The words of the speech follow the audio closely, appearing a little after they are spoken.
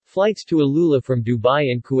Flights to Alula from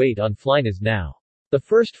Dubai and Kuwait on Flynas now. The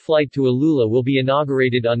first flight to Alula will be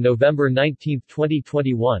inaugurated on November 19,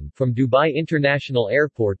 2021, from Dubai International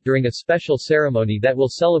Airport during a special ceremony that will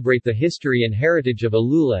celebrate the history and heritage of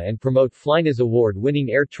Alula and promote Flynas award-winning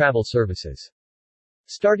air travel services.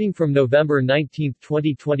 Starting from November 19,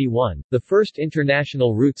 2021, the first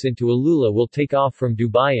international routes into Alula will take off from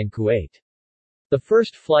Dubai and Kuwait. The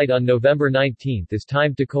first flight on November 19 is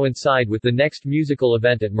timed to coincide with the next musical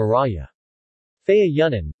event at Maraya. Faya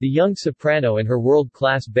Yunan, the young soprano and her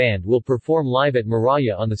world-class band will perform live at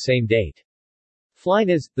Maraya on the same date.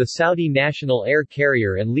 Flynas, the Saudi national air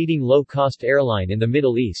carrier and leading low-cost airline in the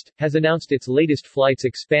Middle East, has announced its latest flights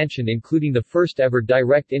expansion, including the first-ever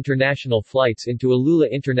direct international flights into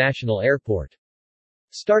Alula International Airport.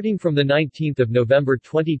 Starting from 19 November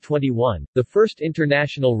 2021, the first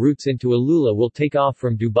international routes into Alula will take off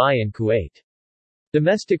from Dubai and Kuwait.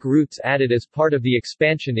 Domestic routes added as part of the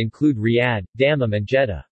expansion include Riyadh, Dammam and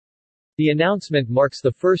Jeddah. The announcement marks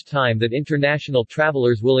the first time that international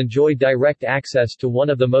travelers will enjoy direct access to one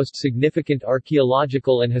of the most significant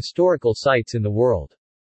archaeological and historical sites in the world.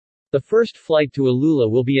 The first flight to Alula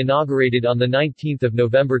will be inaugurated on 19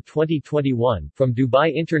 November 2021, from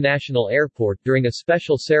Dubai International Airport during a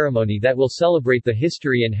special ceremony that will celebrate the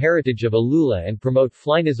history and heritage of Alula and promote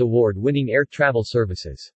Flynas award-winning air travel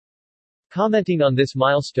services. Commenting on this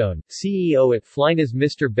milestone, CEO at Flynas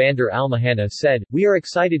Mr. Bandar Almahana said, "We are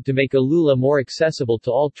excited to make Alula more accessible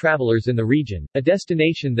to all travelers in the region, a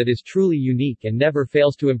destination that is truly unique and never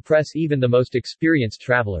fails to impress even the most experienced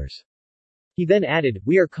travelers." He then added,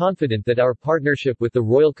 "We are confident that our partnership with the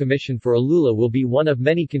Royal Commission for Alula will be one of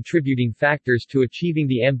many contributing factors to achieving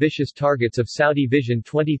the ambitious targets of Saudi Vision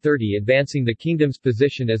 2030, advancing the kingdom's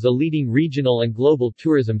position as a leading regional and global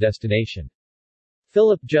tourism destination."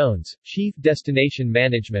 Philip Jones, Chief Destination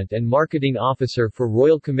Management and Marketing Officer for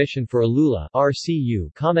Royal Commission for Alula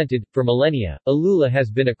 (RCU), commented, "For millennia, Alula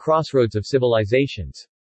has been a crossroads of civilizations.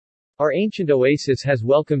 Our ancient oasis has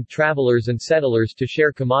welcomed travelers and settlers to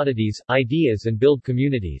share commodities, ideas and build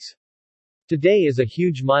communities. Today is a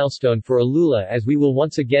huge milestone for Alula as we will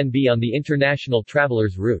once again be on the international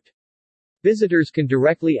travelers' route. Visitors can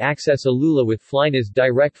directly access Alula with Flynas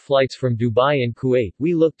direct flights from Dubai and Kuwait.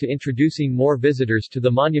 We look to introducing more visitors to the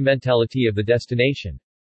monumentality of the destination."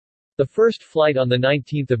 The first flight on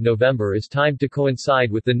 19 November is timed to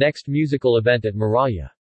coincide with the next musical event at Maraya.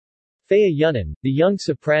 Faya Yunan, the young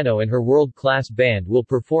soprano and her world-class band will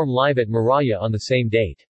perform live at Maraya on the same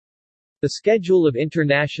date. The schedule of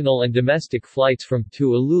international and domestic flights from to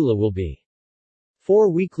Alula will be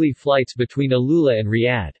 4 weekly flights between Alula and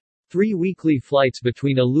Riyadh, 3 weekly flights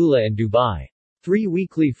between Alula and Dubai, 3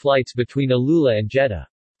 weekly flights between Alula and Jeddah,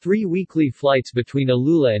 3 weekly flights between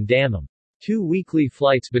Alula and Dammam, 2 weekly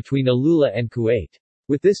flights between Alula and Kuwait.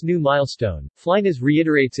 With this new milestone, Flynas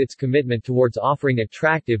reiterates its commitment towards offering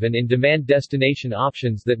attractive and in-demand destination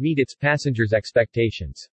options that meet its passengers'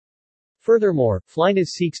 expectations. Furthermore, Flynas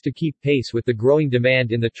seeks to keep pace with the growing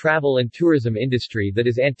demand in the travel and tourism industry that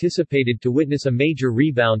is anticipated to witness a major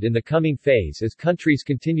rebound in the coming phase as countries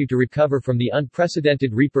continue to recover from the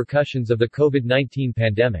unprecedented repercussions of the COVID-19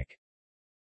 pandemic.